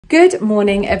Good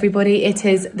morning, everybody. It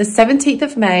is the 17th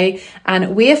of May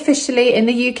and we officially in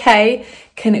the UK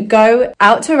can go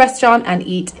out to a restaurant and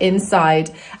eat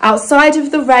inside, outside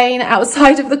of the rain,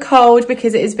 outside of the cold,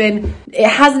 because it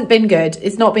hasn't been good.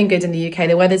 It's not been good in the UK.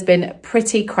 The weather's been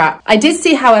pretty crap. I did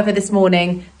see, however, this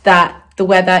morning that the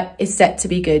weather is set to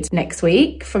be good from next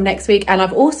week. And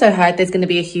I've also heard there's going to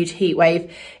be a huge heat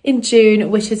wave in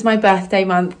June, which is my birthday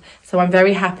month. So I'm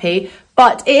very happy.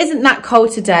 But it isn't that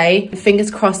cold today. Fingers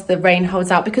crossed the rain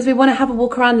holds out because we want to have a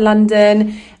walk around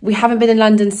London. We haven't been in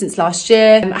London since last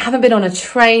year. I haven't been on a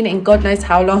train in God knows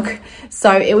how long.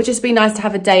 So it would just be nice to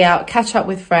have a day out, catch up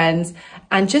with friends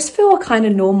and just feel kind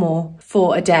of normal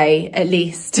for a day at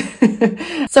least.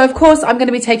 So of course, I'm going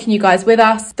to be taking you guys with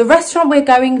us. The restaurant we're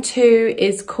going to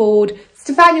is called,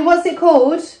 Stefania, what's it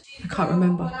called? I can't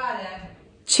remember.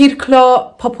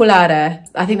 Circolo Popolare.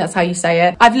 I think that's how you say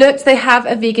it. I've looked, they have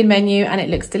a vegan menu and it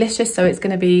looks delicious. So it's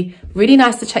going to be really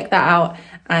nice to check that out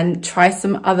and try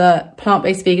some other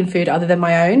plant-based vegan food other than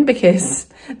my own, because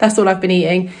that's all I've been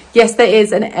eating. Yes, there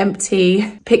is an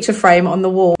empty picture frame on the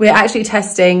wall. We're actually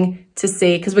testing to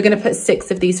see, because we're going to put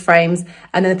 6 of these frames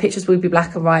and then the pictures will be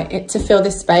black and white to fill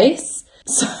this space.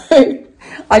 So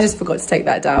I just forgot to take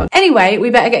that down. Anyway, we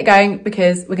better get going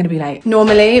because we're going to be late.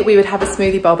 Normally we would have a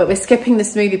smoothie bowl, but we're skipping the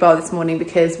smoothie bowl this morning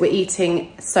because we're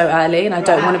eating so early and I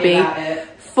don't want to be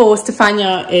forced.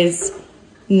 Stefania is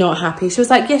not happy. She was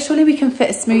like, yeah, surely we can fit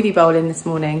a smoothie bowl in this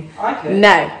morning. I could.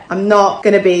 No, I'm not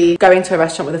going to be going to a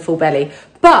restaurant with a full belly.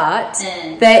 But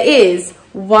there is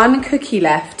one cookie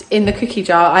left in the cookie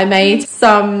jar. I made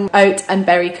some oat and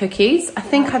berry cookies. I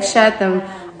think I've shared them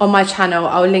on my channel.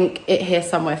 I'll link it here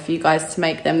somewhere for you guys to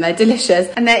make them. They're delicious.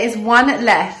 And there is one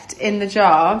left in the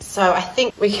jar. So I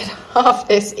think we can half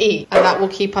this eat and that will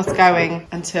keep us going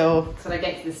until... So I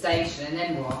get to the station and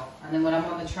then what? And then when I'm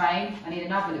on the train, I need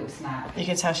another little snack. You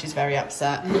can tell she's very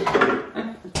upset.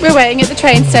 We're waiting at the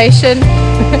train station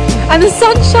and the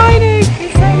sun's shining.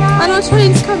 It's so nice. And our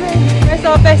train's coming. There's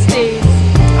our besties.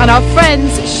 And our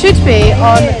friends should be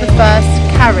on the first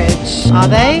carriage. Are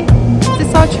they? Is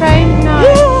this our train?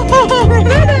 No.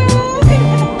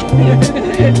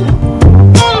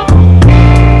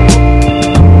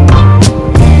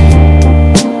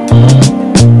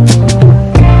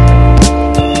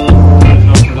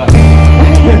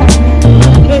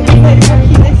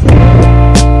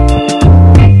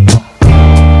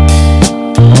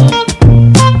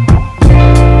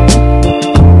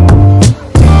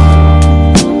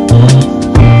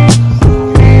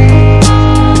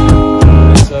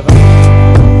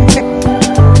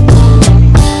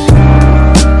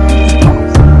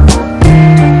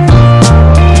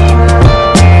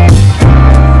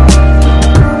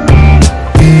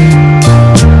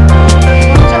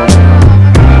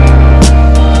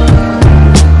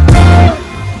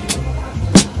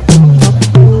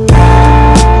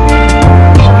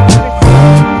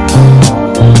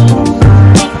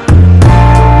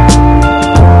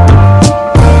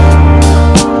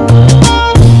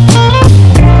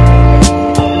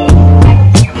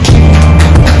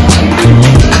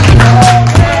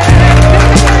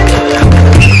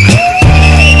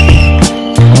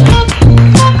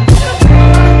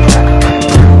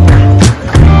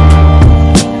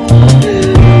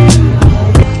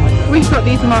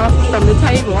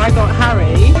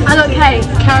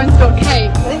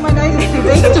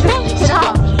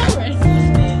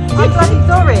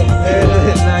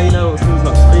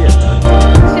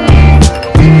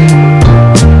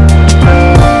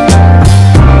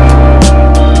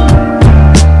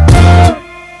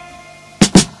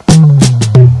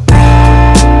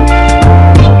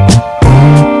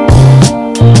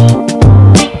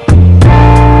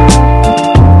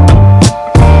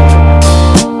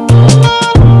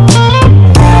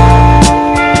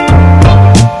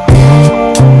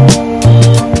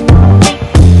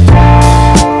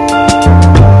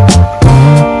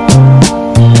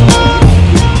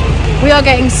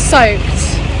 Getting soaked.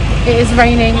 It is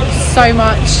raining so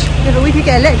much. Yeah, but we could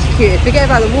get electrocuted. Forget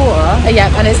about the water.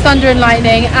 Yeah, and it's thunder and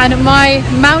lightning, and my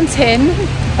mountain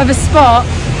of a spot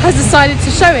has decided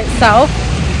to show itself.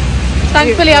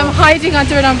 Thankfully, I'm hiding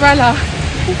under an umbrella.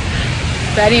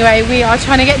 But anyway, we are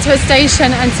trying to get to a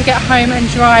station and to get home and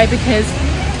dry because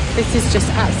this is just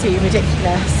absolutely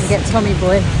ridiculous. We get Tommy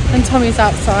boy. And Tommy's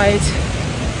outside.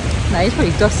 No, he's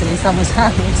probably dossing in someone's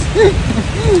house.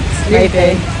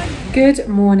 Maybe. Good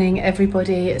morning,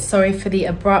 everybody. Sorry for the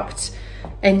abrupt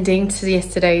ending to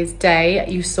yesterday's day.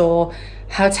 You saw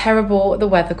how terrible the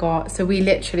weather got. So we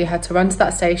literally had to run to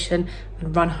that station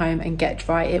and run home and get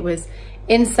dry. It was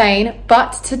insane.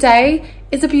 But today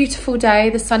is a beautiful day.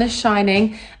 The sun is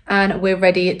shining and we're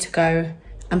ready to go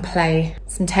and play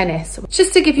some tennis.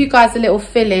 Just to give you guys a little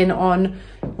fill-in on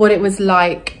what it was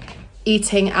like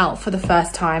eating out for the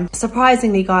first time.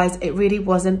 Surprisingly, guys, it really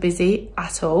wasn't busy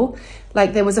at all.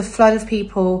 Like, there was a flood of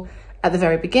people at the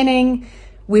very beginning.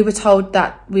 We were told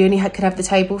that we only could have the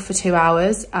table for 2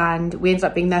 hours, and we ended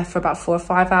up being there for about 4 or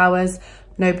 5 hours.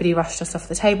 Nobody rushed us off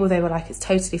the table. They were like, it's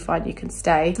totally fine, you can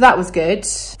stay. So that was good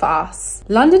for us.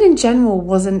 London in general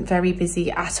wasn't very busy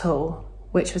at all,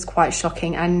 which was quite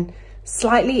shocking and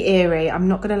slightly eerie, I'm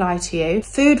not gonna lie to you.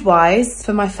 Food wise,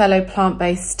 for my fellow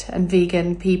plant-based and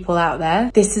vegan people out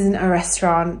there, this isn't a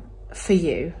restaurant for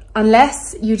you.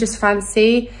 Unless you just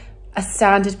fancy a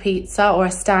standard pizza or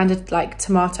a standard like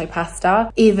tomato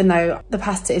pasta, even though the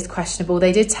pasta is questionable.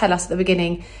 They did tell us at the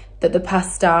beginning that the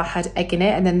pasta had egg in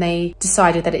it, and then they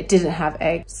decided that it didn't have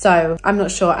egg. So I'm not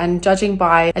sure, and judging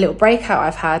by a little breakout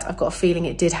I've had, I've got a feeling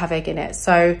it did have egg in it.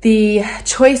 So the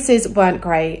choices weren't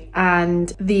great,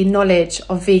 and the knowledge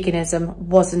of veganism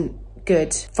wasn't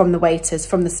good from the waiters,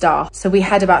 from the staff. So we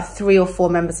had about 3 or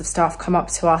 4 members of staff come up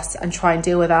to us and try and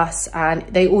deal with us, and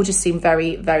they all just seemed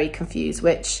very, very confused,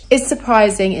 which is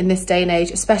surprising in this day and age,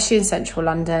 especially in central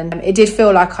London. It did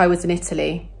feel like I was in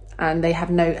Italy, and they had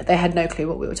no clue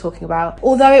what we were talking about.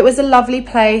 Although it was a lovely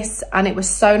place, and it was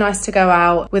so nice to go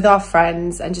out with our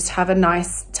friends and just have a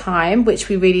nice time, which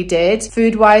we really did.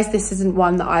 Food wise, this isn't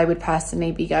one that I would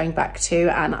personally be going back to,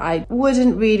 and I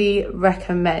wouldn't really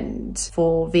recommend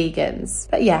for vegans.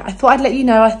 But yeah, I thought I'd let you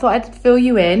know. I thought I'd fill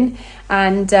you in,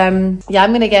 and yeah,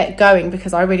 I'm gonna get going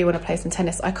because I really want to play some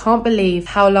tennis. I can't believe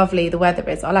how lovely the weather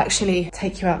is. I'll actually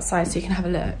take you outside so you can have a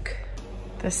look.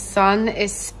 The sun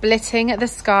is splitting the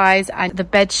skies and the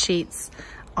bed sheets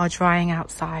are drying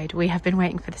outside. We have been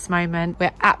waiting for this moment. We're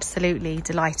absolutely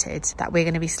delighted that we're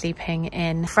going to be sleeping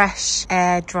in fresh,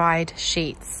 air-dried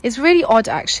sheets. It's really odd,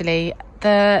 actually.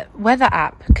 The weather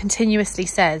app continuously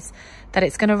says that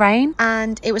it's going to rain,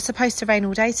 and it was supposed to rain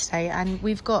all day today, and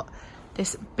we've got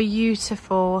this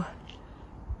beautiful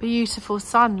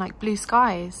sun, like blue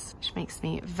skies, which makes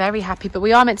me very happy. But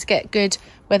we are meant to get good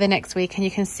weather next week, and you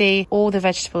can see all the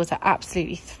vegetables are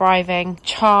absolutely thriving.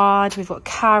 Chard, we've got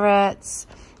carrots.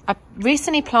 I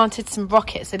recently planted some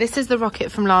rocket. So this is the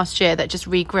rocket from last year that just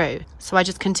regrew. So I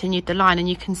just continued the line, and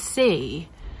you can see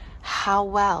how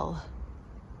well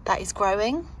that is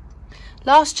growing.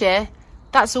 Last year,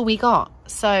 that's all we got.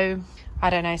 So I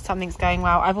don't know, something's going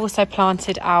well. I've also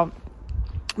planted out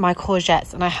my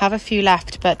courgettes, and I have a few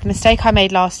left, but the mistake I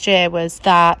made last year was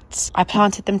that I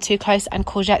planted them too close, and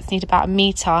courgettes need about 1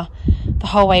 meter the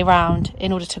whole way round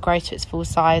in order to grow to its full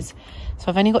size. So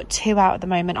I've only got 2 out at the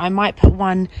moment. I might put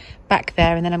 1 back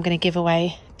there, and then I'm going to give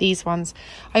away these ones.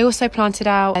 I also planted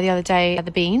out the other day the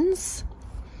beans.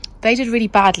 They did really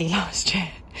badly last year,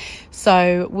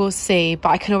 so we'll see, but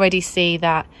I can already see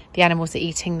that the animals are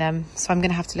eating them, so I'm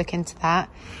going to have to look into that.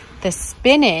 The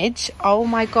spinach, oh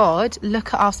my god,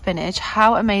 look at our spinach,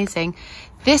 how amazing.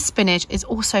 This spinach is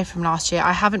also from last year.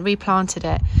 I haven't replanted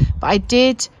it, but I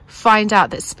did find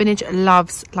out that spinach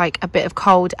loves like a bit of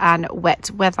cold and wet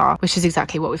weather, which is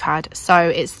exactly what we've had. So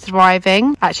it's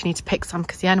thriving. I actually need to pick some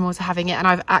because the animals are having it, and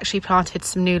I've actually planted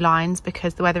some new lines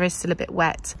because the weather is still a bit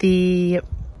wet. The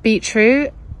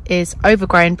beetroot is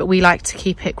overgrown, but we like to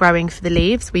keep it growing for the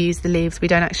leaves. We use the leaves. We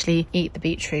don't actually eat the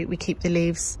beetroot. We keep the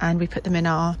leaves and we put them in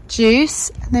our juice.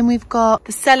 And then we've got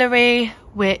the celery,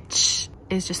 which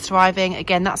is just thriving.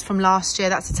 Again, that's from last year.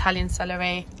 That's Italian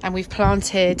celery. And we've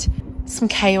planted some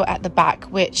kale at the back,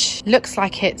 which looks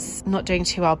like it's not doing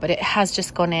too well, but it has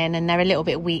just gone in, and they're a little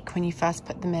bit weak when you first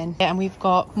put them in. And we've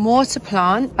got more to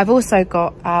plant. I've also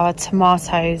got our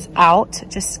tomatoes out,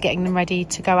 just getting them ready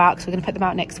to go out because we're going to put them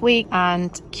out next week.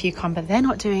 And cucumber, they're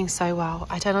not doing so well.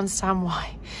 I don't understand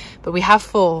why, but we have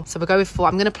 4, so we'll go with 4.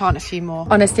 I'm going to plant a few more.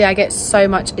 Honestly, I get so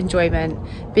much enjoyment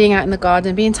being out in the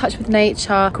garden, being in touch with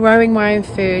nature, growing my own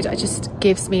food. It just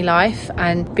gives me life,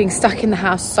 and being stuck in the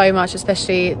house so much,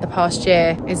 especially the past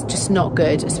year, is just not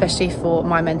good, especially for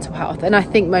my mental health, and I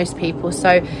think most people.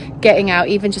 So getting out,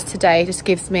 even just today, just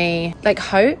gives me like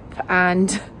hope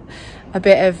and a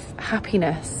bit of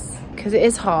happiness, because it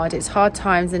is hard. It's hard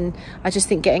times, and I just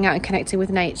think getting out and connecting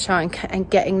with nature and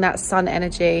getting that sun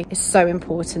energy is so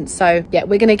important. So yeah,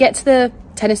 we're gonna get to the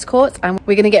tennis courts, and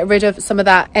we're gonna get rid of some of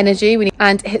that energy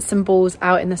and hit some balls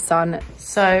out in the sun.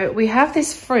 So we have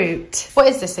this fruit. What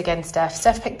is this again, Steph?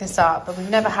 Steph picked this up, but we've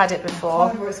never had it before. I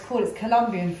can't remember what it's called. It's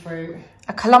Colombian fruit.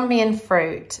 A Colombian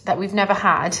fruit that we've never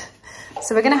had.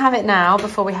 So we're gonna have it now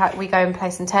before we go and play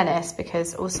some tennis,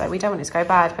 because also we don't want it to go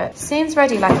bad, but it seems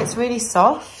ready. Like, it's really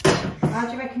soft. How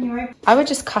do you reckon you open? I would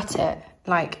just cut it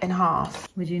like in half.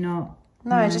 Would you not?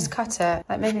 No, just cut it.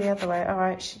 Like maybe the other way. All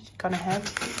right, she's gone ahead.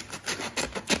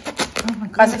 Oh my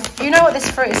God. Guys, if you know what this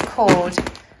fruit is called,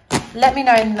 let me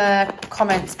know in the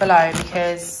comments below,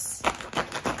 because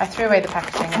I threw away the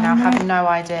packaging and now have no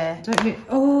idea.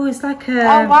 Oh, it's like a...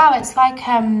 Oh wow, it's like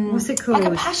what's it called?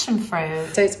 like a passion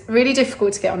fruit. So it's really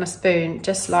difficult to get on a spoon,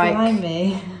 just like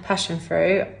slimy passion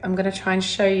fruit. I'm gonna try and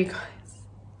show you guys.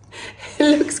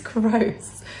 It looks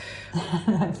gross.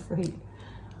 fruit.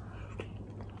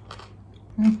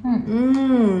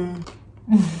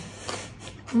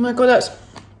 Oh my God, that's...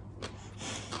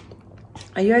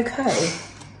 Are you okay?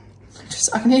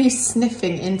 I can hear you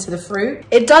sniffing into the fruit.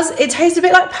 It tastes a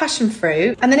bit like passion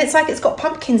fruit, and then it's like it's got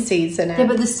pumpkin seeds in it. Yeah,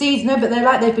 but the seeds, no, but they're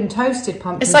like they've been toasted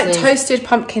pumpkin It's like seeds. toasted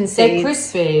pumpkin seeds. They're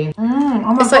crispy. Oh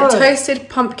my It's God. like toasted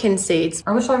pumpkin seeds.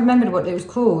 I wish I remembered what it was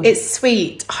called. It's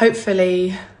sweet.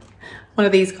 Hopefully one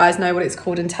of these guys know what it's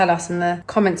called and tell us in the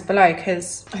comments below,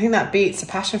 because I think that beats a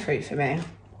passion fruit for me.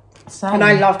 Same. And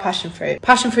I love passion fruit.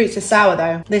 Passion fruits are sour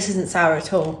though. This isn't sour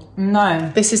at all.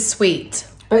 No. This is sweet.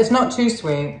 But it's not too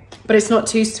sweet. But it's not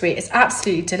too sweet. It's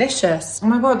absolutely delicious. Oh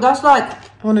my God, that's like...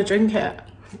 I want to drink it.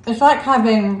 It's like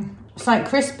having... It's like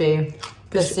crispy,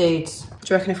 the seeds.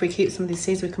 Do you reckon if we keep some of these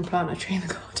seeds, we can plant a tree in the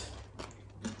garden?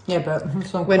 Yeah, but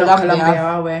it's from We're not Colombia,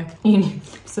 are we?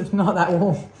 It's not that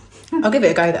warm. I'll give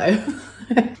it a go though.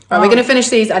 Right, we're going to finish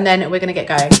these and then we're going to get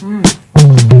going.